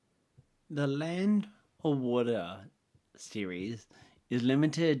The Land or Water series is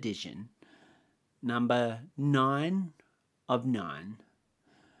limited edition, number 9 of 9,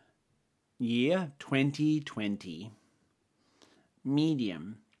 year 2020.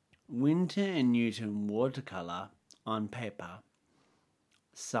 Medium, Winton and Newton Watercolour on paper.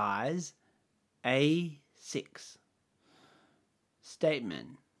 Size, A6.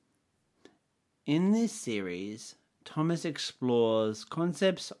 Statement. In this series, Thomas explores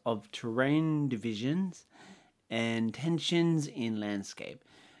concepts of terrain divisions and tensions in landscape.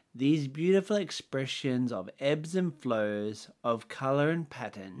 These beautiful expressions of ebbs and flows of colour and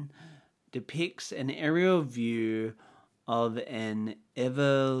pattern depicts an aerial view of an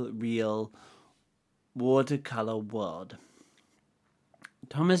ethereal watercolour world.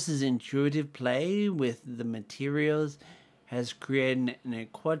 Thomas's intuitive play with the materials has created an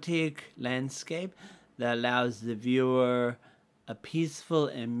aquatic landscape that allows the viewer a peaceful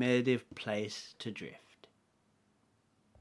and meditative place to drift.